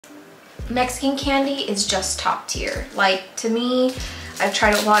Mexican candy is just top tier. Like, to me, I've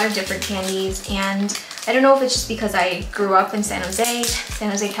tried a lot of different candies, and I don't know if it's just because I grew up in San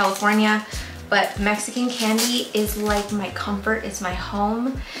Jose, California, but Mexican candy is like my comfort, it's my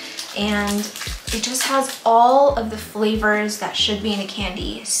home, and it just has all of the flavors that should be in a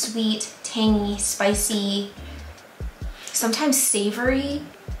candy. Sweet, tangy, spicy, sometimes savory.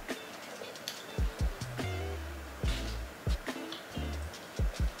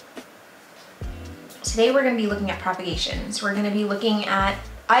 Today we're going to be looking at propagations. We're going to be looking at,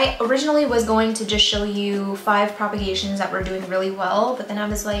 I originally was going to just show you 5 propagations that were doing really well, but then I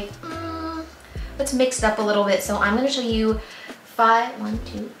was like, let's mix it up a little bit. So I'm going to show you 5, 1,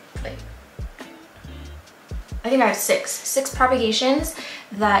 2, 3. I think I have 6 propagations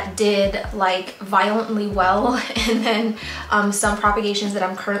that did like violently well, and then some propagations that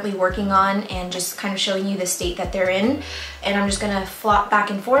I'm currently working on and just kind of showing you the state that they're in. And I'm just gonna flop back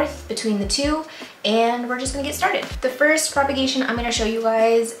and forth between the two, and we're just gonna get started. The first propagation I'm gonna show you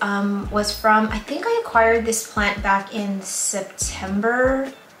guys was from, I think I acquired this plant back in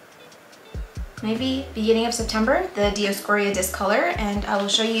September, maybe beginning of September, the Dioscorea discolor, and I will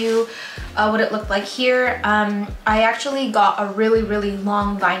show you what it looked like here. I actually got a really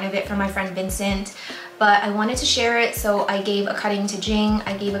long vine of it from my friend Vincent, but I wanted to share it, so I gave a cutting to Jing,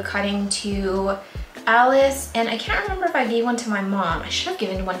 I gave a cutting to Alice, and I can't remember if I gave one to my mom. I should have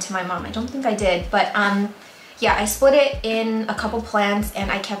given one to my mom. I don't think I did, but yeah, I split it in a couple plants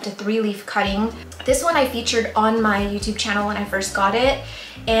and I kept a 3-leaf cutting. This one I featured on my YouTube channel when I first got it,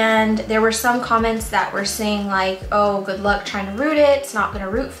 and there were some comments that were saying like, oh, good luck trying to root it, it's not gonna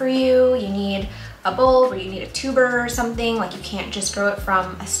root for you, you need a bulb or you need a tuber or something, like you can't just grow it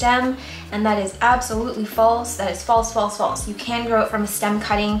from a stem, and that is absolutely false. That is false. You can grow it from a stem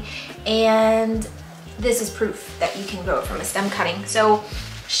cutting, and this is proof that you can grow it from a stem cutting. So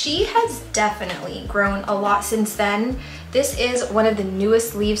she has definitely grown a lot since then. This is one of the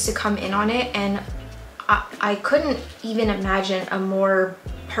newest leaves to come in on it, and I couldn't even imagine a more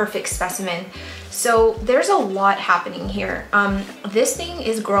perfect specimen. So there's a lot happening here. This thing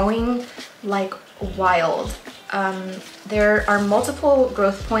is growing like wild. There are multiple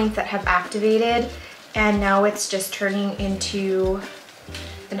growth points that have activated, and now it's just turning into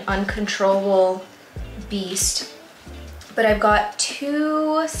an uncontrollable beast. But I've got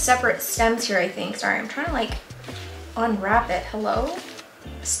 2 separate stems here, I think. Sorry, I'm trying to like unwrap it. Hello?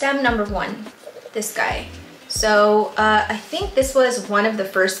 Stem number 1, this guy. So I think this was one of the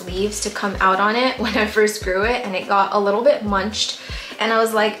first leaves to come out on it when I first grew it, and it got a little bit munched. And I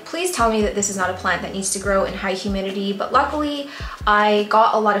was like, please tell me that this is not a plant that needs to grow in high humidity. But luckily, I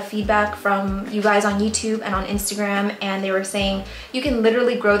got a lot of feedback from you guys on YouTube and on Instagram, and they were saying you can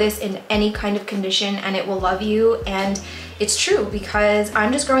literally grow this in any kind of condition and it will love you. And it's true, because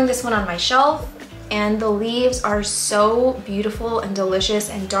I'm just growing this one on my shelf, and the leaves are so beautiful and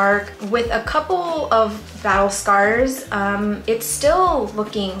delicious and dark. With a couple of battle scars, it's still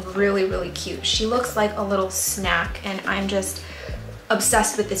looking really cute. She looks like a little snack, and I'm just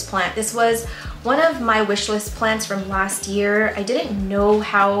obsessed with this plant. This was one of my wish list plants from last year. I didn't know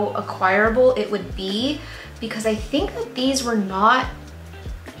how acquirable it would be, because I think that these were not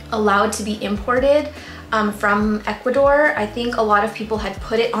allowed to be imported from Ecuador. I think a lot of people had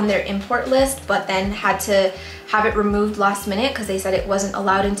put it on their import list, but then had to have it removed last minute because they said it wasn't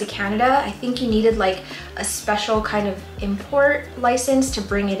allowed into Canada. I think you needed like a special kind of import license to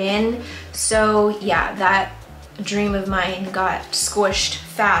bring it in. So yeah, that dream of mine got squished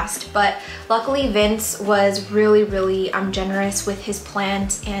fast, but luckily Vince was really generous with his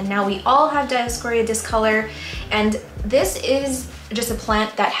plant, and now we all have Dioscorea discolor, and this is just a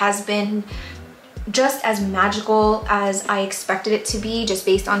plant that has been just as magical as I expected it to be, just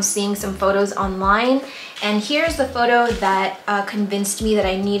based on seeing some photos online. And here's the photo that convinced me that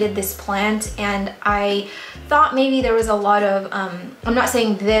I needed this plant, and I thought maybe there was a lot of, I'm not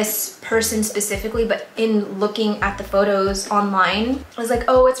saying this person specifically, but in looking at the photos online, I was like,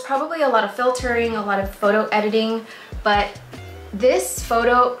 oh, it's probably a lot of filtering, a lot of photo editing, but this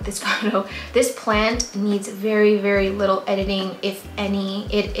plant needs very little editing, if any.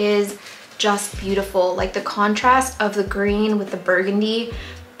 It is just beautiful, like the contrast of the green with the burgundy,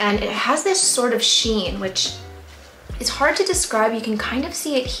 and it has this sort of sheen, which is hard to describe. You can kind of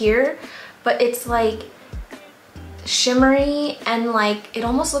see it here, but it's like shimmery, and like it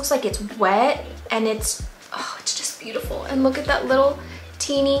almost looks like it's wet, and it's just beautiful. And look at that little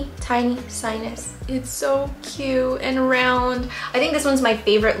teeny tiny sinus. It's so cute and round. I think this one's my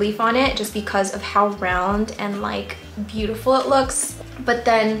favorite leaf on it, just because of how round and like beautiful it looks. But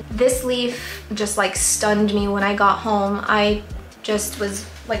then this leaf just like stunned me when I got home. I just was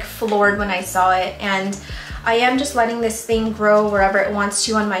like floored when I saw it, and I am just letting this thing grow wherever it wants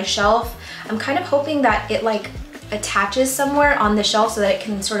to on my shelf. I'm kind of hoping that it like attaches somewhere on the shelf so that it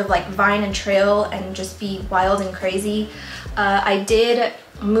can sort of like vine and trail and just be wild and crazy. I did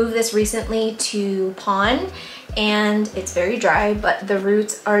move this recently to pond, and it's very dry, but the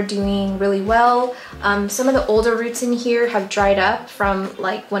roots are doing really well. Some of the older roots in here have dried up from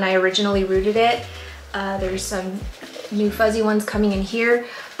like when I originally rooted it. There's some new fuzzy ones coming in here,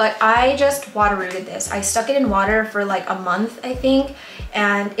 but I just water rooted this. I stuck it in water for like a month, I think,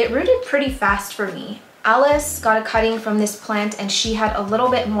 and it rooted pretty fast for me. Alice got a cutting from this plant and she had a little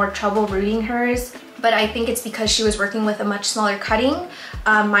bit more trouble rooting hers, but I think it's because she was working with a much smaller cutting.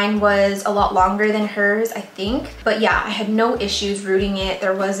 Mine was a lot longer than hers, I think. But yeah, I had no issues rooting it.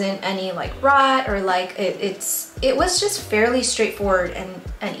 There wasn't any like rot or like it was just fairly straightforward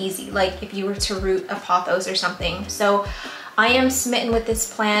and easy, like if you were to root a pothos or something. So I am smitten with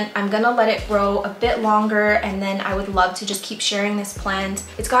this plant. I'm gonna let it grow a bit longer, and then I would love to just keep sharing this plant.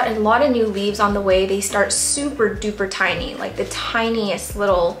 It's got a lot of new leaves on the way. They start super duper tiny, like the tiniest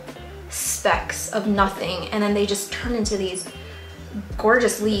little specks of nothing, and then they just turn into these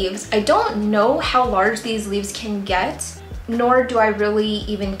gorgeous leaves. I don't know how large these leaves can get, nor do I really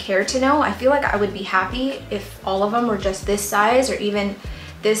even care to know. I feel like I would be happy if all of them were just this size or even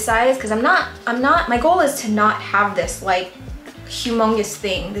this size, because my goal is to not have this like humongous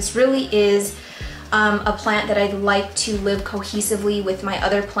thing. This really is a plant that I'd like to live cohesively with my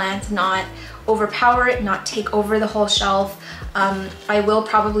other plants, not overpower it, not take over the whole shelf. I will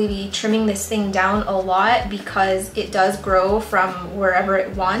probably be trimming this thing down a lot because it does grow from wherever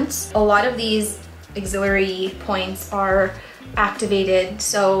it wants. A lot of these auxiliary points are activated,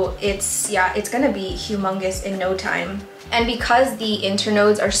 so it's gonna be humongous in no time. And because the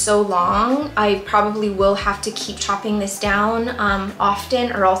internodes are so long, I probably will have to keep chopping this down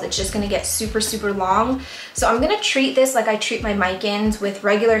often, or else it's just gonna get super, super long. So I'm gonna treat this like I treat my micans, with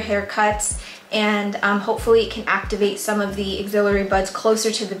regular haircuts, and hopefully it can activate some of the auxiliary buds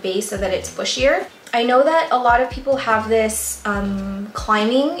closer to the base so that it's bushier. I know that a lot of people have this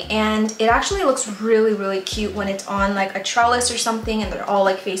climbing, and it actually looks really, really cute when it's on like a trellis or something and they're all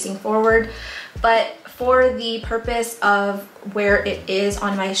like facing forward. But for the purpose of where it is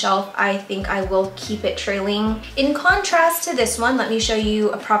on my shelf, I think I will keep it trailing. In contrast to this one, let me show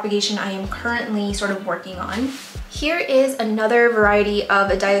you a propagation I am currently sort of working on. Here is another variety of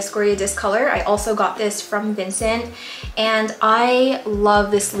a Dioscorea discolor. I also got this from Vincent, and I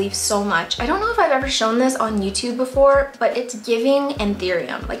love this leaf so much. I don't know if I've ever shown this on YouTube before, but it's giving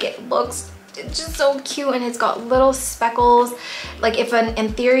anthurium. Like, it's just so cute, and it's got little speckles, like if an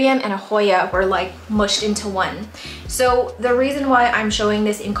anthurium and a Hoya were like mushed into one. So the reason why I'm showing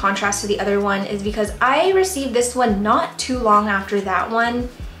this in contrast to the other one is because I received this one not too long after that one,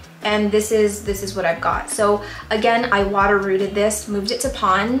 and this is what I've got. So again, I water rooted this, moved it to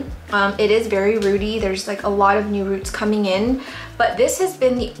pond. It is very rooty. There's like a lot of new roots coming in, but this has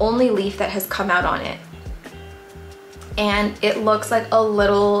been the only leaf that has come out on it. And it looks like a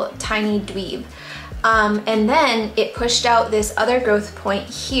little tiny dweeb. And then it pushed out this other growth point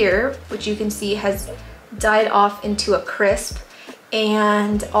here, which you can see has died off into a crisp,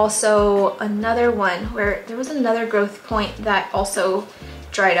 and also another one where there was another growth point that also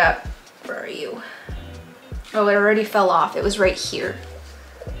dried up. Where are you? Oh, it already fell off. It was right here.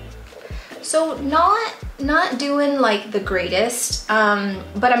 So not doing like the greatest, but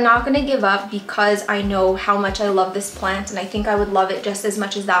I'm not gonna give up because I know how much I love this plant, and I think I would love it just as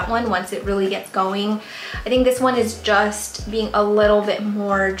much as that one once it really gets going. I think this one is just being a little bit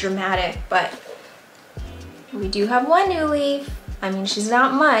more dramatic, but we do have one new leaf. I mean, she's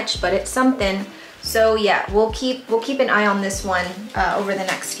not much, but it's something. So yeah, we'll keep an eye on this one over the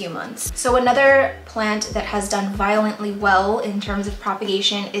next few months. So another plant that has done violently well in terms of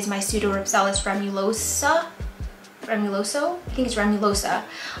propagation is my Pseudorhipsalis ramuloso. I think it's ramulosa.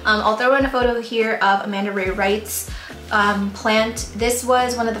 I'll throw in a photo here of Amanda Ray Wright's plant. This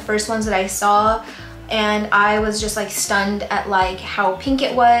was one of the first ones that I saw, and I was just like stunned at like how pink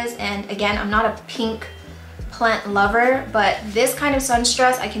it was. And again, I'm not a pink plant lover, but this kind of sun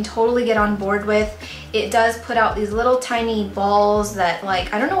stress I can totally get on board with. It does put out these little tiny balls that,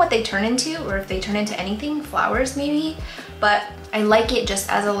 like, I don't know what they turn into, or if they turn into anything, flowers maybe, but I like it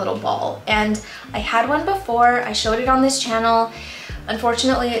just as a little ball. And I had one before, I showed it on this channel.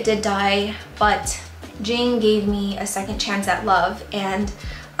 Unfortunately it did die, but Jing gave me a second chance at love, and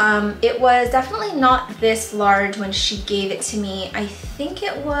it was definitely not this large when she gave it to me. I think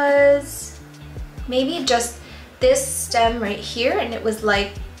it was maybe just this stem right here, and it was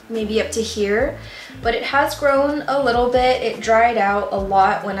like maybe up to here. but it has grown a little bit. It dried out a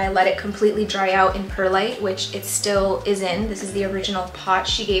lot when I let it completely dry out in perlite, which it still is in. This is the original pot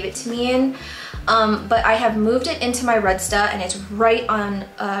she gave it to me in. But I have moved it into my Redsta, and it's right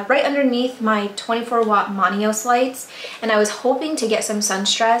underneath my 24-watt Manios lights, and I was hoping to get some sun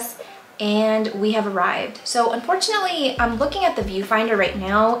stress, and we have arrived. So unfortunately, I'm looking at the viewfinder right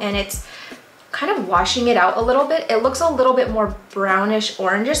now, and it's kind of washing it out a little bit. It looks a little bit more brownish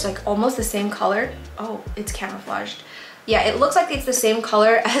orangish, like almost the same color. Oh, it's camouflaged. Yeah, it looks like it's the same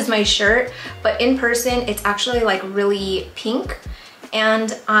color as my shirt, but in person it's actually like really pink,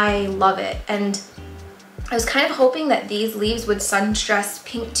 and I love it. And I was kind of hoping that these leaves would sun stress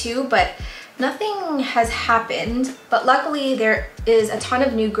pink too, but nothing has happened. But luckily there is a ton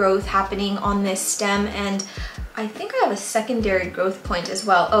of new growth happening on this stem, and I think I have a secondary growth point as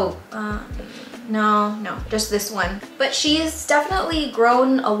well. Oh, no, just this one. But she's definitely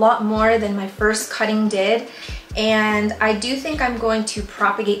grown a lot more than my first cutting did, and I do think I'm going to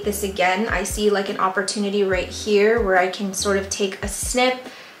propagate this again. I see like an opportunity right here where I can sort of take a snip,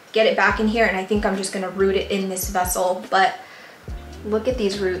 get it back in here, and I think I'm just gonna root it in this vessel. But look at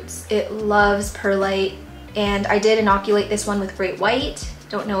these roots. It loves perlite, and I did inoculate this one with great white.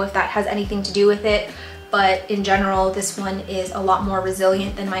 Don't know if that has anything to do with it, but in general, this one is a lot more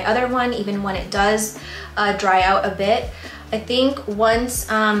resilient than my other one, even when it does dry out a bit. I think once,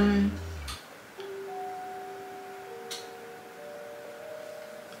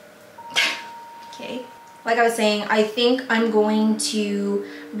 okay, like I was saying, I think I'm going to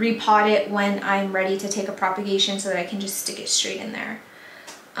repot it when I'm ready to take a propagation so that I can just stick it straight in there.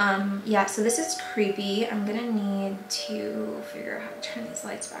 Yeah, so this is creepy. I'm gonna need to figure out how to turn these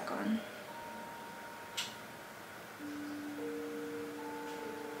lights back on.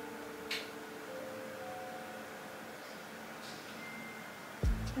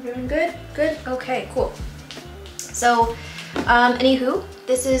 Everyone good? Good? Okay, cool. So, anywho,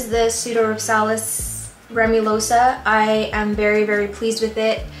 this is the Pseudorhipsalis ramulosa. I am very, very pleased with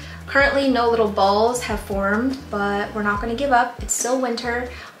it. Currently, no little balls have formed, but we're not gonna give up. It's still winter.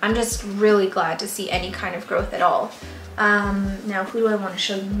 I'm just really glad to see any kind of growth at all. Now, who do I want to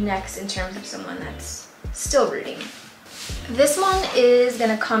show you next in terms of someone that's still rooting? This one is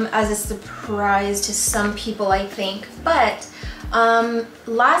gonna come as a surprise to some people, I think, but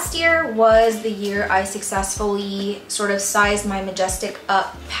last year was the year I successfully sort of sized my Majestic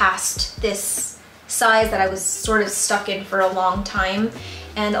up past this size that I was sort of stuck in for a long time,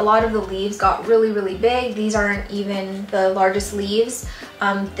 and a lot of the leaves got really, really big. These aren't even the largest leaves.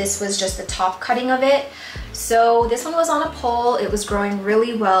 This was just the top cutting of it. So this one was on a pole. It was growing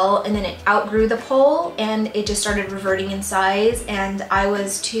really well, and then it outgrew the pole and it just started reverting in size, and I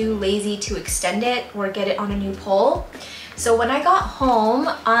was too lazy to extend it or get it on a new pole. So when I got home,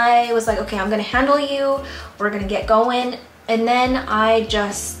 I was like, okay, I'm gonna handle you, we're gonna get going. And then I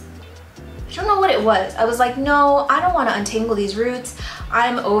don't know what it was. I was like, no, I don't wanna untangle these roots.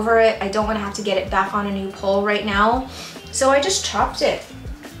 I'm over it. I don't wanna have to get it back on a new pole right now. So I just chopped it.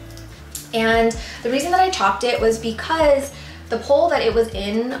 And the reason that I chopped it was because the pole that it was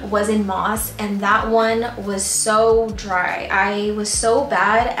in moss, and that one was so dry. I was so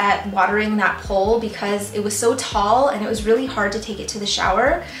bad at watering that pole because it was so tall and it was really hard to take it to the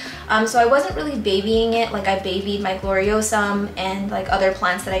shower. So I wasn't really babying it like I babied my Gloriosum and like other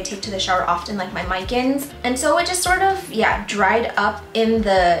plants that I take to the shower often, like my Micans. And so it just sort of, yeah, dried up in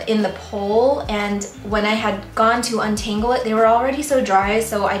the pole, and when I had gone to untangle it, they were already so dry,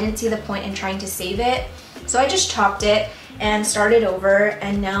 so I didn't see the point in trying to save it. So I just chopped it and started over,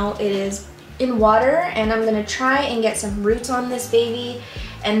 and now it is in water, and I'm gonna try and get some roots on this baby,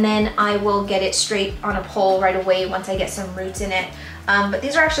 and then I will get it straight on a pole right away once I get some roots in it. But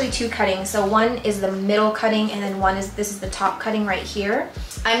these are actually two cuttings. So one is the middle cutting, and then this is the top cutting right here.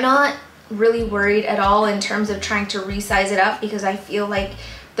 I'm not really worried at all in terms of trying to resize it up, because I feel like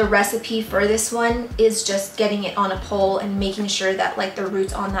the recipe for this one is just getting it on a pole and making sure that like the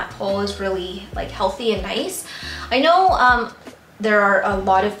roots on that pole is really like healthy and nice. I know there are a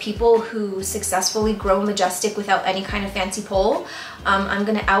lot of people who successfully grow Majestic without any kind of fancy pole. I'm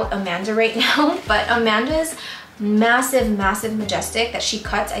gonna out Amanda right now, but Amanda's massive Majestic that she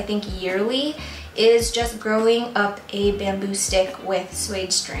cuts, I think yearly, is just growing up a bamboo stick with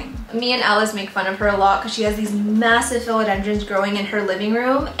suede string. Me and Alice make fun of her a lot because she has these massive philodendrons growing in her living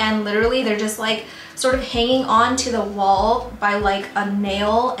room, and literally they're just like sort of hanging on to the wall by like a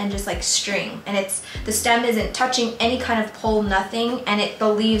nail and just like string, and the stem isn't touching any kind of pole, nothing, and the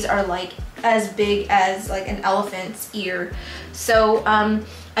leaves are like as big as like an elephant's ear. So I'm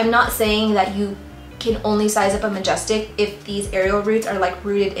not saying that you can only size up a Majestic if these aerial roots are like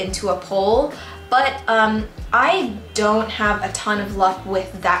rooted into a pole, but I don't have a ton of luck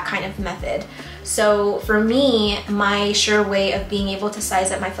with that kind of method. So for me, my sure way of being able to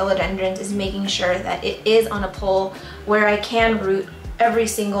size up my philodendrons is making sure that it is on a pole where I can root every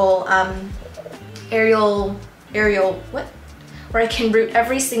single where I can root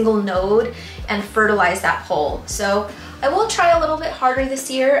every single node and fertilize that pole. So I will try a little bit harder this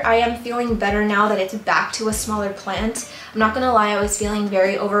year. I am feeling better now that it's back to a smaller plant. I'm not gonna lie, I was feeling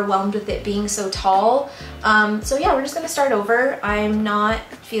very overwhelmed with it being so tall. So yeah, we're just gonna start over. I'm not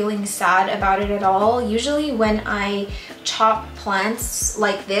feeling sad about it at all. Usually when I chop plants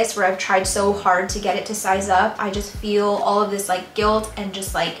like this, where I've tried so hard to get it to size up, I just feel all of this like guilt and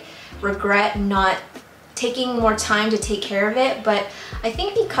just like regret not taking more time to take care of it. But I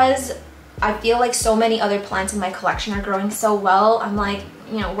think because I feel like so many other plants in my collection are growing so well, I'm like,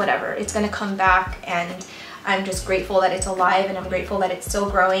 you know, whatever, it's gonna come back, and I'm just grateful that it's alive and I'm grateful that it's still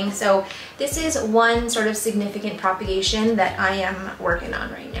growing. So this is one sort of significant propagation that I am working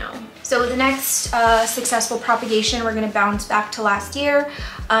on right now. So the next successful propagation, we're gonna bounce back to last year.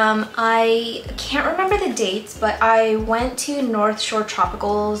 I can't remember the dates, but I went to North Shore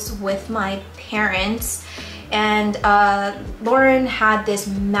Tropicals with my parents, and Lauren had this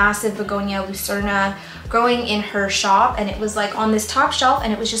massive begonia lucerna growing in her shop, and it was like on this top shelf,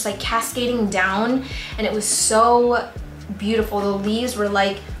 and it was just like cascading down, and it was so beautiful. The leaves were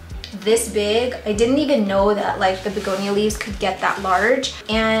like this big. I didn't even know that like the begonia leaves could get that large.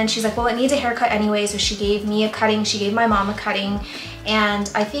 And she's like, well, it needs a haircut anyway, so she gave me a cutting, she gave my mom a cutting, and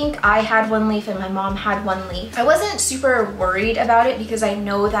I think I had one leaf and my mom had one leaf. I wasn't super worried about it because I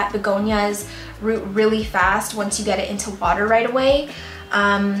know that begonias root really fast once you get it into water right away.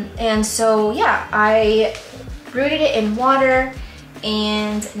 And so yeah, I rooted it in water,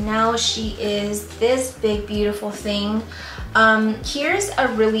 and now she is this big beautiful thing. Here's a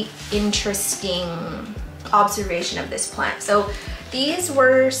really interesting observation of this plant. So these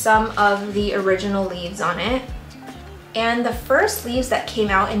were some of the original leaves on it, and the first leaves that came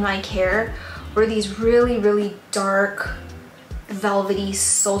out in my care were these really dark, velvety,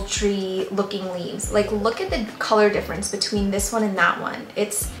 sultry looking leaves. Like, look at the color difference between this one and that one.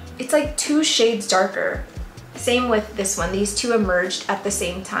 It's like 2 shades darker. Same with this one. These two emerged at the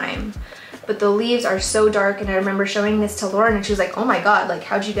same time, but the leaves are so dark. And I remember showing this to Lauren, and she was like, oh my god, like,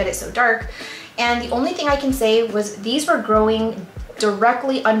 how'd you get it so dark? And the only thing I can say was these were growing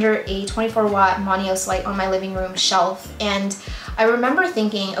directly under a 24-watt Monios light on my living room shelf. And I remember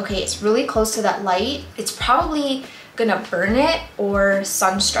thinking, okay, it's really close to that light, it's probably gonna burn it or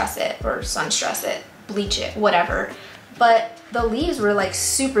sunstress it, bleach it, whatever. But the leaves were like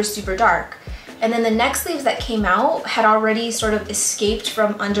super dark. And then the next leaves that came out had already sort of escaped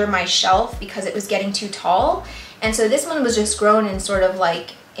from under my shelf because it was getting too tall. And so this one was just grown in sort of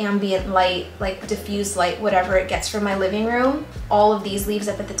like ambient light, like diffused light, whatever it gets from my living room. All of these leaves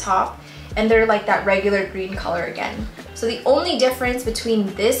up at the top, and they're like that regular green color again. So the only difference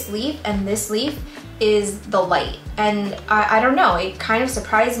between this leaf and this leaf is the light. And I don't know, it kind of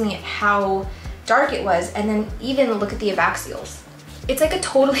surprised me at how dark it was. And then even look at the abaxials. It's like a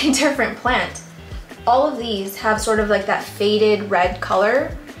totally different plant. All of these have sort of like that faded red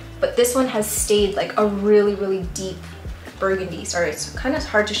color, but this one has stayed like a really deep burgundy. Sorry, it's kind of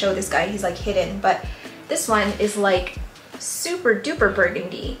hard to show this guy, he's like hidden, but this one is like super duper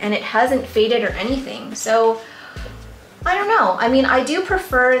burgundy, and it hasn't faded or anything. So I don't know. I mean, I do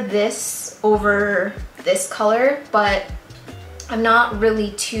prefer this over this color, but I'm not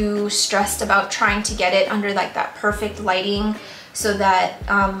really too stressed about trying to get it under like that perfect lighting so that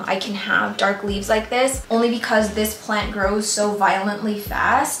I can have dark leaves like this, only because this plant grows so violently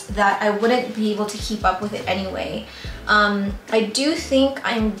fast that I wouldn't be able to keep up with it anyway. I do think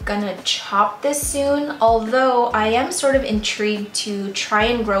I'm gonna chop this soon, although I am sort of intrigued to try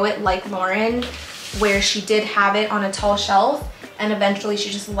and grow it like Lauren, where she did have it on a tall shelf and eventually she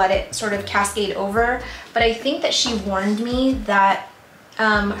just let it sort of cascade over. But I think that she warned me that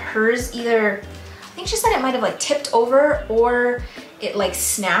hers either, I think she said it might have like tipped over or it like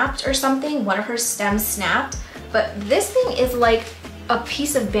snapped or something. One of her stems snapped, but this thing is like a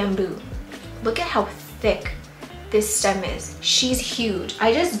piece of bamboo. Look at how thick this stem is. She's huge.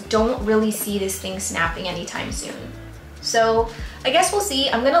 I just don't really see this thing snapping anytime soon. So I guess we'll see.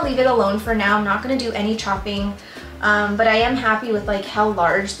 I'm gonna leave it alone for now. I'm not gonna do any chopping, but I am happy with like how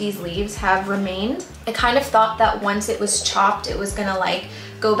large these leaves have remained. I kind of thought that once it was chopped, it was gonna like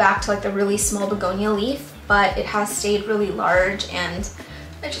go back to like the really small begonia leaf, but it has stayed really large, and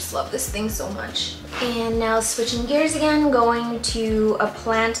I just love this thing so much. And now switching gears again, going to a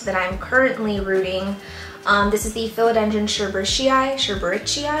plant that I'm currently rooting. This is the Philodendron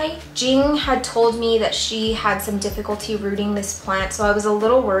Sherbericii. Jing had told me that she had some difficulty rooting this plant, so I was a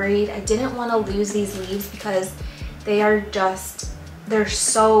little worried. I didn't want to lose these leaves because they're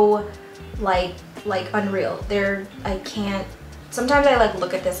so like unreal. Sometimes I like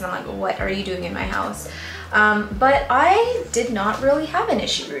look at this and I'm like, what are you doing in my house? But I did not really have an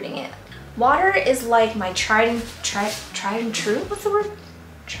issue rooting it. Water is like my tried and true? What's the word?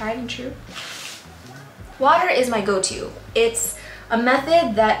 Tried and true? Water is my go-to. It's a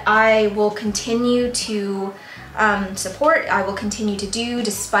method that I will continue to support, I will continue to do,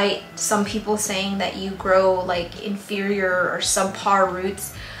 despite some people saying that you grow like inferior or subpar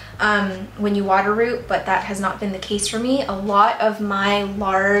roots when you water root, but that has not been the case for me. A lot of my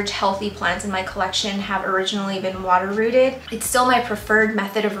large healthy plants in my collection have originally been water rooted. It's still my preferred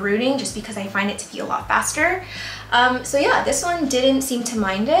method of rooting just because I find it to be a lot faster. So yeah, this one didn't seem to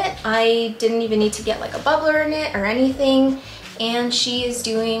mind it. I didn't even need to get like a bubbler in it or anything, and she is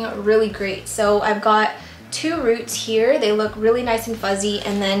doing really great. So I've got 2 roots here. They look really nice and fuzzy,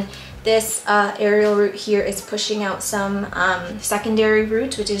 and then this aerial root here is pushing out some secondary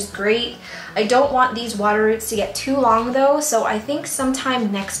roots, which is great. I don't want these water roots to get too long though, so I think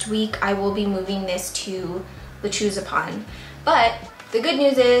sometime next week I will be moving this to Lechuzapan. But the good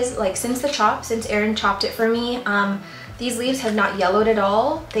news is, like, since Erin chopped it for me, these leaves have not yellowed at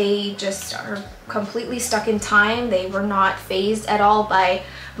all. They just are completely stuck in time. They were not phased at all by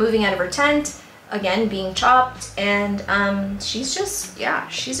moving out of her tent, again being chopped, and she's just, yeah,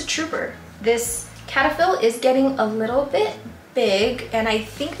 she's a trooper. This cataphyll is getting a little bit big, and I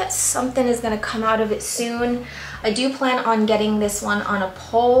think that something is going to come out of it soon. I do plan on getting this one on a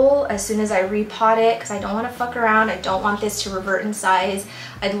pole as soon as I repot it, because I don't want to fuck around. I don't want this to revert in size.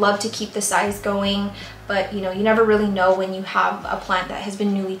 I'd love to keep the size going, but you know, you never really know when you have a plant that has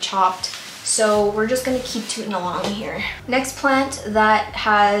been newly chopped. So we're just gonna keep tooting along here. Next plant that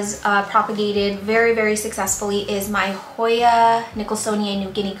has propagated very, very successfully is my Hoya Nicholsoniae New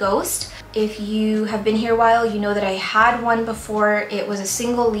Guinea Ghost. If you have been here a while, you know that I had one before. It was a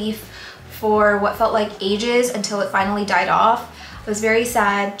single leaf for what felt like ages until it finally died off. I was very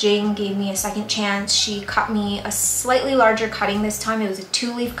sad. Jing gave me a second chance. She cut me a slightly larger cutting this time. It was a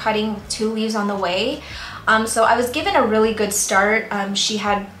 2-leaf cutting with 2 leaves on the way. So I was given a really good start. She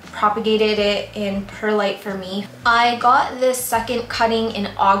had propagated it in perlite for me. I got this second cutting in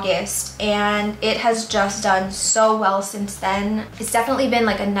August, and it has just done so well since then. It's definitely been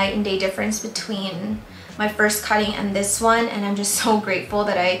like a night and day difference between my first cutting and this one, and I'm just so grateful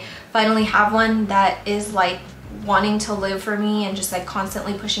that I finally have one that is like wanting to live for me and just like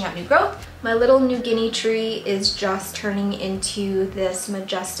constantly pushing out new growth. My little New Guinea tree is just turning into this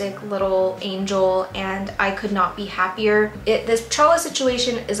majestic little angel, and I could not be happier. This trellis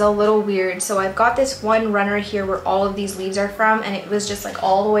situation is a little weird. So I've got this one runner here where all of these leaves are from, and it was just like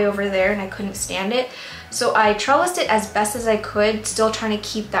all the way over there and I couldn't stand it. So I trellised it as best as I could, still trying to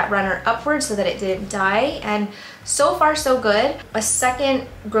keep that runner upward so that it didn't die, and so far so good. A second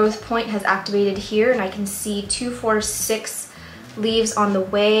growth point has activated here, and I can see 2, 4, 6 leaves on the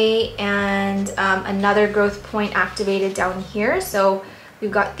way, and another growth point activated down here. So we've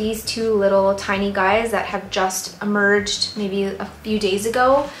got these 2 little tiny guys that have just emerged maybe a few days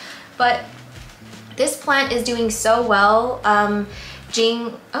ago. But this plant is doing so well.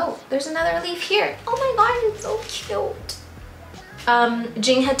 Jing, oh, there's another leaf here. Oh my god, it's so cute.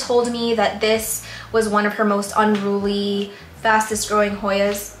 Jing had told me that this was one of her most unruly, fastest growing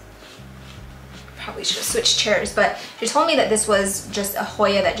Hoyas. Probably should have switched chairs, but she told me that this was just a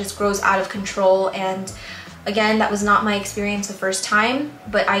Hoya that just grows out of control, and again, that was not my experience the first time,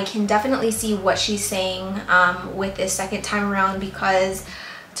 but I can definitely see what she's saying with this second time around, because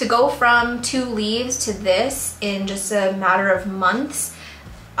to go from 2 leaves to this in just a matter of months,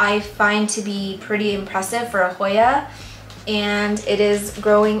 I find to be pretty impressive for a Hoya. And it is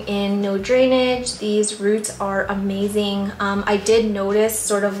growing in no drainage. These roots are amazing. I did notice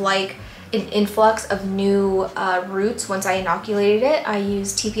sort of like an influx of new roots once I inoculated it. I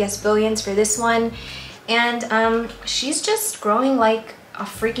used TPS Billions for this one, and she's just growing like a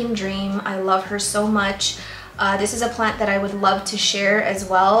freaking dream. I love her so much. This is a plant that I would love to share as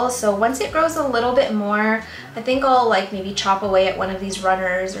well. So once it grows a little bit more, I think I'll like maybe chop away at one of these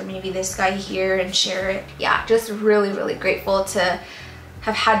runners or maybe this guy here and share it. Yeah, just really, really grateful to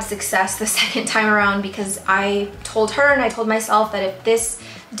have had success the second time around, because I told her and I told myself that if this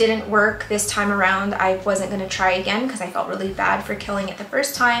didn't work this time around, I wasn't going to try again, because I felt really bad for killing it the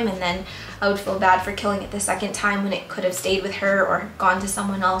first time, and then I would feel bad for killing it the second time when it could have stayed with her or gone to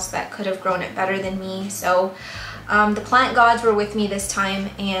someone else that could have grown it better than me. So The plant gods were with me this time,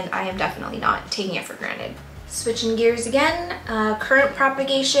 and I am definitely not taking it for granted. Switching gears again, current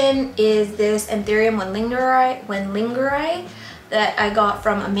propagation is this Anthurium wenlingeri that I got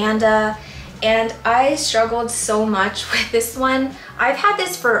from Amanda, and I struggled so much with this one. I've had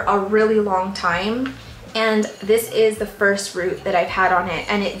this for a really long time, and this is the first root that I've had on it,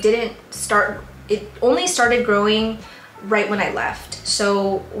 and it only started growing right when I left.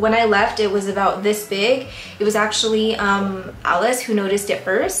 So when I left, it was about this big. It was actually Alice who noticed it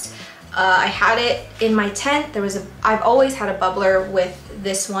first. I had it in my tent. I've always had a bubbler with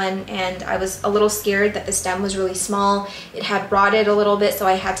this one, and I was a little scared that the stem was really small. It had rotted a little bit, so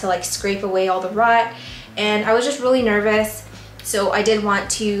I had to like scrape away all the rot, and I was just really nervous. So I did want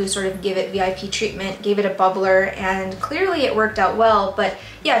to sort of give it VIP treatment, gave it a bubbler, and clearly it worked out well. But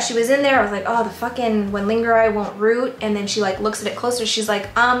yeah, she was in there. I was like, oh, the fucking wenlingeri won't root. And then she like looks at it closer. She's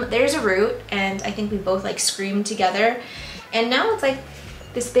like, there's a root. And I think we both like screamed together. And now it's like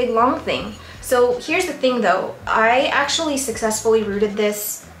this big long thing. So here's the thing though, I actually successfully rooted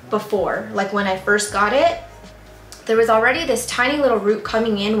this before. Like when I first got it, there was already this tiny little root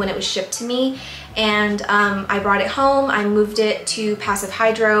coming in when it was shipped to me, and I brought it home, I moved it to passive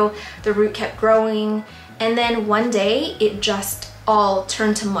hydro, the root kept growing, and then one day it just all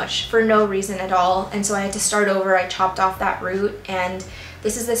turned to mush for no reason at all, and so I had to start over. I chopped off that root, and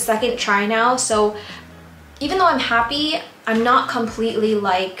this is the second try now. So even though I'm happy, I'm not completely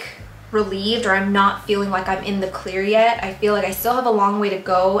like relieved, or I'm not feeling like I'm in the clear yet. I feel like I still have a long way to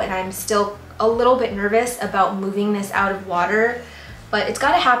go, and I'm still a little bit nervous about moving this out of water, but it's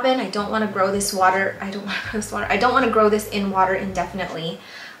got to happen. I don't want to grow this water. I don't want to grow this in water indefinitely.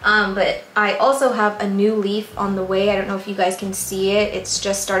 But I also have a new leaf on the way. I don't know if you guys can see it. It's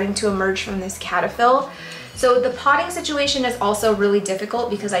just starting to emerge from this caterpillar. So the potting situation is also really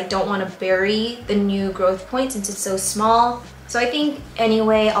difficult because I don't want to bury the new growth point since it's so small. So I think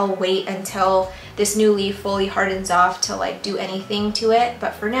anyway, I'll wait until this new leaf fully hardens off to like do anything to it.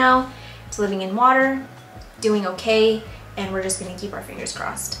 But for now, it's living in water, doing okay, and we're just gonna keep our fingers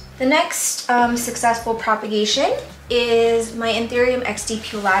crossed. The next successful propagation is my Anthurium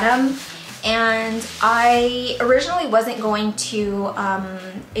xdipulatum, and I originally wasn't going to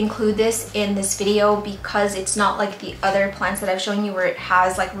include this in this video because it's not like the other plants that I've shown you where it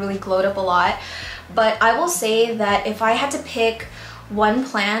has like really glowed up a lot. But I will say that if I had to pick one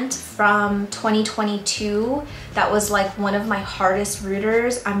plant from 2022 that was like one of my hardest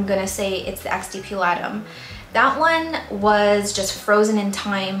rooters, I'm gonna say it's the xdipulatum. That one was just frozen in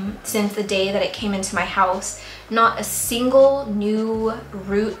time since the day that it came into my house. Not a single new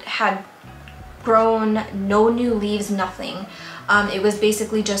root had grown, no new leaves, nothing. It was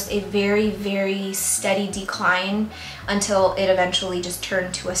basically just a very, very steady decline until it eventually just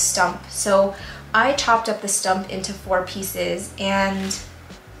turned to a stump. So I chopped up the stump into 4 pieces, and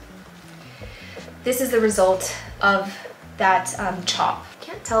this is the result of that chop.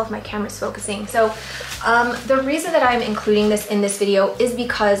 Can't tell if my camera's focusing. So the reason that I'm including this in this video is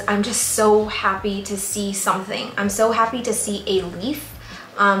because I'm just so happy to see something. I'm so happy to see a leaf.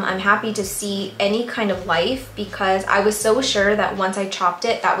 I'm happy to see any kind of life, because I was so sure that once I chopped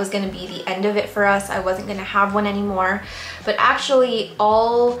it, that was going to be the end of it for us. I wasn't going to have one anymore. But actually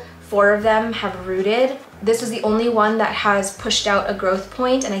all 4 of them have rooted. This was the only one that has pushed out a growth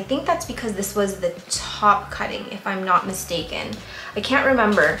point, and I think that's because this was the top cutting, if I'm not mistaken. I can't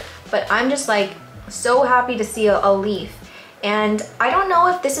remember, but I'm just like so happy to see a leaf. And I don't know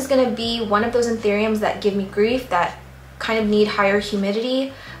if this is going to be one of those Anthuriums that give me grief, that kind of need higher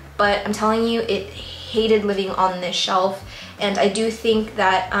humidity, but I'm telling you, it hated living on this shelf. And I do think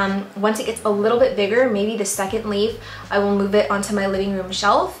that once it gets a little bit bigger, maybe the second leaf, I will move it onto my living room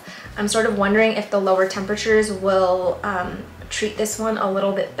shelf. I'm sort of wondering if the lower temperatures will treat this one a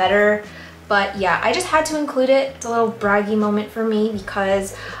little bit better. But yeah, I just had to include it. It's a little braggy moment for me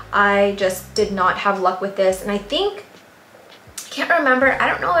because I just did not have luck with this. And I think, I can't remember, I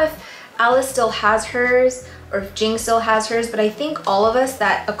don't know if Alice still has hers or if Jing still has hers, but I think all of us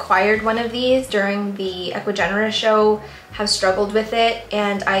that acquired one of these during the Equigenera show have struggled with it.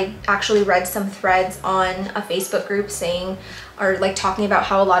 And I actually read some threads on a Facebook group saying, or like talking about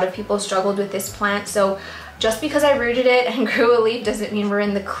how a lot of people struggled with this plant. So just because I rooted it and grew a leaf doesn't mean we're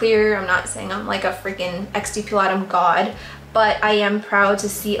in the clear. I'm not saying I'm like a freaking xdipulatum god, but I am proud to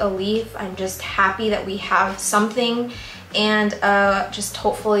see a leaf. I'm just happy that we have something, and just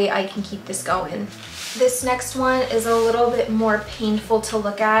hopefully I can keep this going. This next one is a little bit more painful to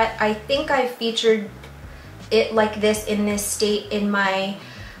look at. I think I featured it like this in this state in my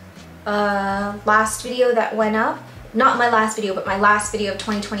last video that went up. Not my last video, but my last video of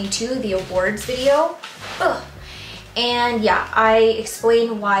 2022, the awards video. Ugh. And yeah, I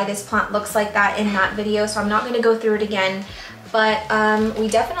explained why this plant looks like that in that video, so I'm not going to go through it again. But we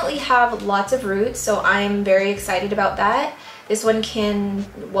definitely have lots of roots, so I'm very excited about that. This one can,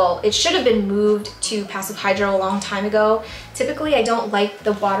 well, it should have been moved to passive hydro a long time ago. Typically, I don't like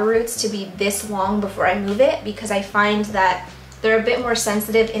the water roots to be this long before I move it because I find that they're a bit more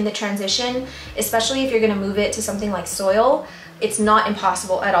sensitive in the transition, especially if you're going to move it to something like soil. It's not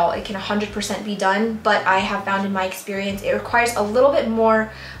impossible at all. It can 100% be done, but I have found in my experience it requires a little bit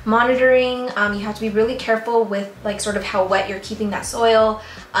more monitoring. You have to be really careful with like sort of how wet you're keeping that soil.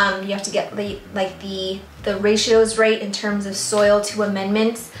 You have to get the ratios right in terms of soil to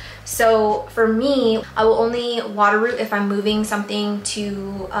amendments. So for me, I will only water root if I'm moving something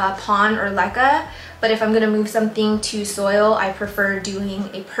to pond or leca, but if I'm gonna move something to soil, I prefer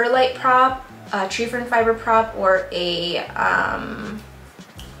doing a perlite prop, a tree fern fiber prop, or a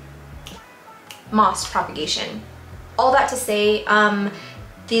moss propagation. All that to say,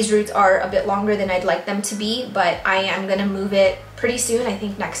 these roots are a bit longer than I'd like them to be, but I am gonna move it pretty soon. I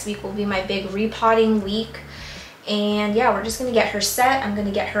think next week will be my big repotting week. And yeah, we're just gonna get her set. I'm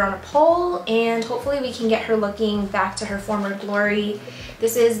gonna get her on a pole, and hopefully we can get her looking back to her former glory.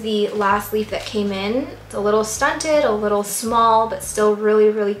 This is the last leaf that came in. It's a little stunted, a little small, but still really,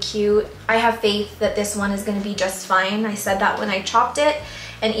 really cute. I have faith that this one is gonna be just fine. I said that when I chopped it,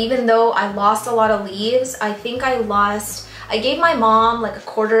 and even though I lost a lot of leaves, I think I gave my mom like a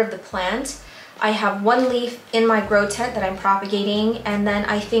quarter of the plant. I have one leaf in my grow tent that I'm propagating, and then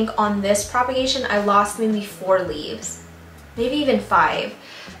I think on this propagation I lost maybe 4 leaves, maybe even 5.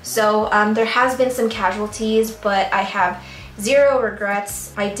 So there has been some casualties, but I have 0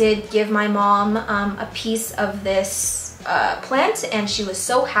 regrets. I did give my mom a piece of this plant, and she was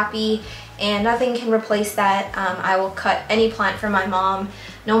so happy, and nothing can replace that. I will cut any plant for my mom,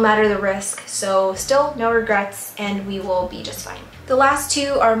 no matter the risk. So still no regrets, and we will be just fine. The last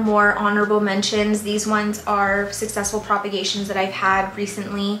 2 are more honorable mentions. These ones are successful propagations that I've had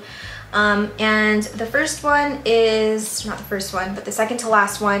recently. And the first one is, not the first one, but the second to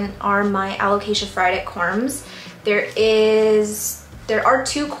last one are my alocasia friedit corms. There are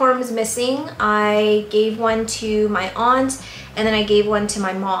 2 corms missing. I gave one to my aunt, and then I gave one to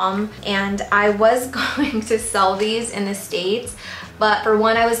my mom, and I was going to sell these in the States, but for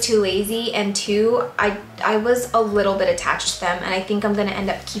 1, I was too lazy, and 2, I was a little bit attached to them, and I think I'm gonna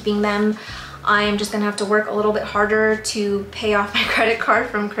end up keeping them. I'm just gonna have to work a little bit harder to pay off my credit card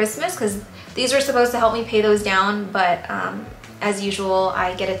from Christmas, because these were supposed to help me pay those down, but as usual,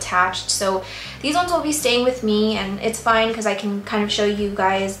 I get attached. So these ones will be staying with me, and it's fine because I can kind of show you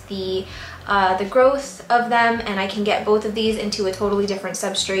guys the growth of them, and I can get both of these into a totally different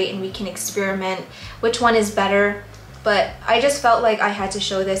substrate, and we can experiment which one is better. But I just felt like I had to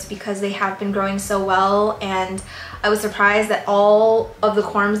show this because they have been growing so well, and I was surprised that all of the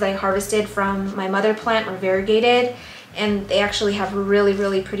corms that I harvested from my mother plant were variegated, and they actually have really,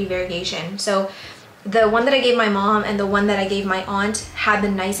 really pretty variegation. So the one that I gave my mom and the one that I gave my aunt had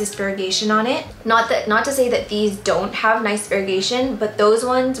the nicest variegation on it. Not to say that these don't have nice variegation, but those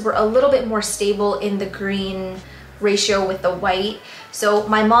ones were a little bit more stable in the green ratio with the white. So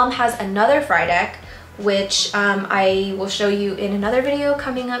my mom has another Frydek, which I will show you in another video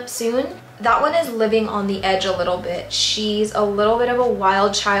coming up soon. That one is living on the edge a little bit. She's a little bit of a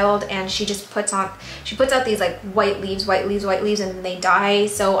wild child, and she just puts out these like white leaves, and then they die.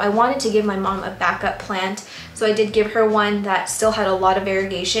 So I wanted to give my mom a backup plant. So I did give her one that still had a lot of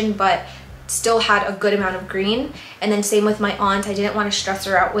variegation, but still had a good amount of green. And then same with my aunt. I didn't want to stress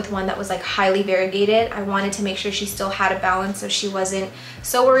her out with one that was like highly variegated. I wanted to make sure she still had a balance, so she wasn't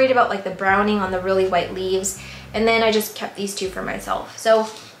so worried about like the browning on the really white leaves. And then I just kept these 2 for myself. So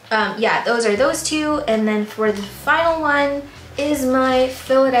yeah, those are those 2. And then for the final one is my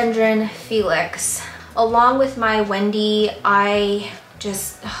philodendron Felix. Along with my Wendy, I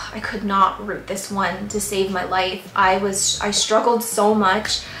could not root this one to save my life. I struggled so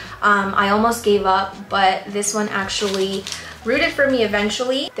much. I almost gave up, but this one actually rooted for me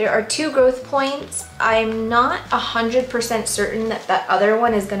eventually. There are 2 growth points. I'm not 100% certain that that other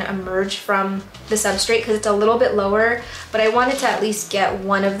one is gonna emerge from the substrate because it's a little bit lower, but I wanted to at least get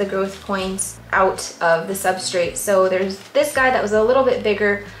one of the growth points out of the substrate. So there's this guy that was a little bit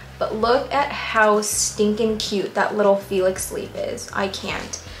bigger, but look at how stinking cute that little Felix leaf is. I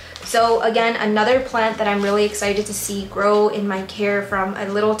can't. So again, another plant that I'm really excited to see grow in my care from a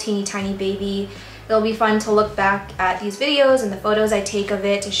little teeny tiny baby. It'll be fun to look back at these videos and the photos I take of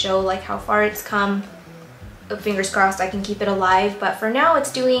it to show like how far it's come. Fingers crossed I can keep it alive, but for now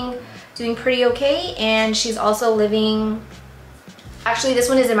it's doing pretty okay. And she's also living, actually this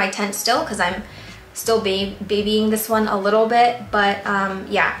one is in my tent still because I'm still babying this one a little bit, but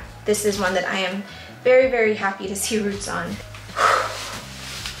yeah, this is one that I am very, very happy to see roots on.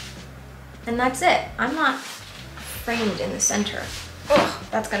 And that's it. I'm not framed in the center. Ugh,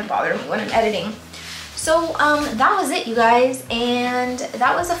 that's gonna bother me when I'm editing. So that was it, you guys, and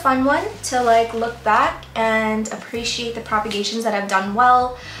that was a fun one to like look back and appreciate the propagations that I've done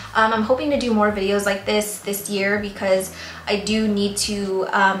well. I'm hoping to do more videos like this year because I do need to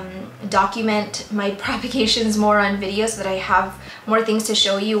document my propagations more on video so that I have more things to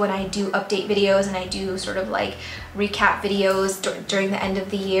show you when I do update videos and I do sort of like recap videos during the end of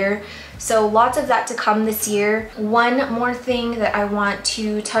the year. So lots of that to come this year. One more thing that I want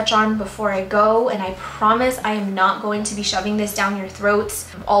to touch on before I go, and I promise I am not going to be shoving this down your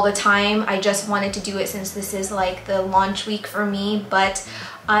throats all the time. I just wanted to do it since this is like the launch week for me, but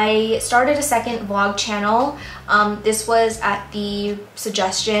I started a second vlog channel. This was at the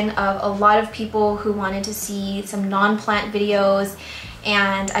suggestion of a lot of people who wanted to see some non-plant videos,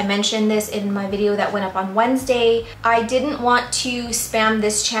 and I mentioned this in my video that went up on Wednesday. I didn't want to spam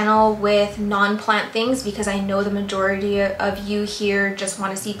this channel with non-plant things because I know the majority of you here just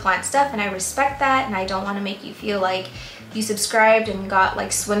want to see plant stuff, and I respect that, and I don't want to make you feel like you subscribed and got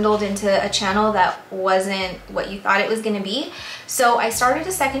like swindled into a channel that wasn't what you thought it was going to be. So I started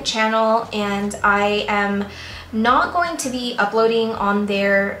a second channel, and I am not going to be uploading on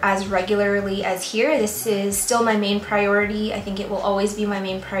there as regularly as here. This is still my main priority. I think it will always be my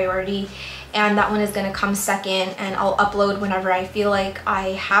main priority, and that one is going to come second, and I'll upload whenever I feel like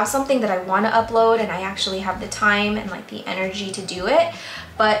I have something that I want to upload and I actually have the time and like the energy to do it.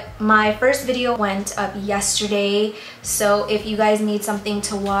 But my first video went up yesterday, so if you guys need something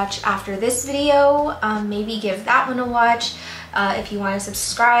to watch after this video, maybe give that one a watch. If you want to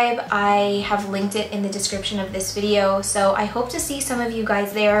subscribe, I have linked it in the description of this video. So I hope to see some of you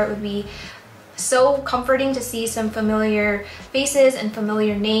guys there. It would be so comforting to see some familiar faces and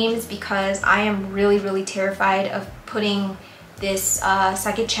familiar names because I am really, really terrified of putting this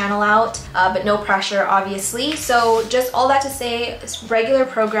second channel out, but no pressure obviously. So just all that to say, regular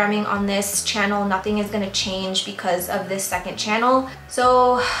programming on this channel, nothing is going to change because of this second channel.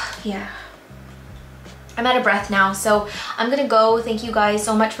 So yeah, I'm out of breath now, so I'm gonna go. Thank you guys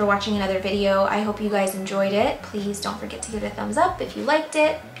so much for watching another video. I hope you guys enjoyed it. Please don't forget to give it a thumbs up if you liked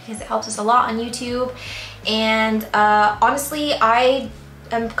it because it helps us a lot on YouTube. And honestly, I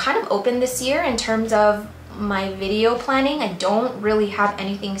am kind of open this year in terms of my video planning. I don't really have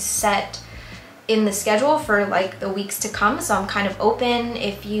anything set in the schedule for like the weeks to come, so I'm kind of open.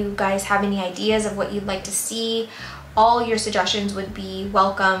 If you guys have any ideas of what you'd like to see, all your suggestions would be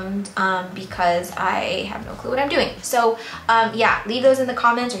welcomed because I have no clue what I'm doing. So yeah, leave those in the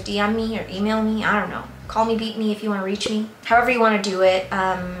comments or DM me or email me. I don't know. Call me, beat me if you want to reach me. However you want to do it.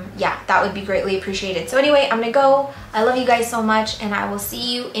 Yeah, that would be greatly appreciated. So anyway, I'm gonna go. I love you guys so much, and I will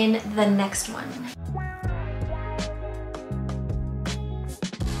see you in the next one.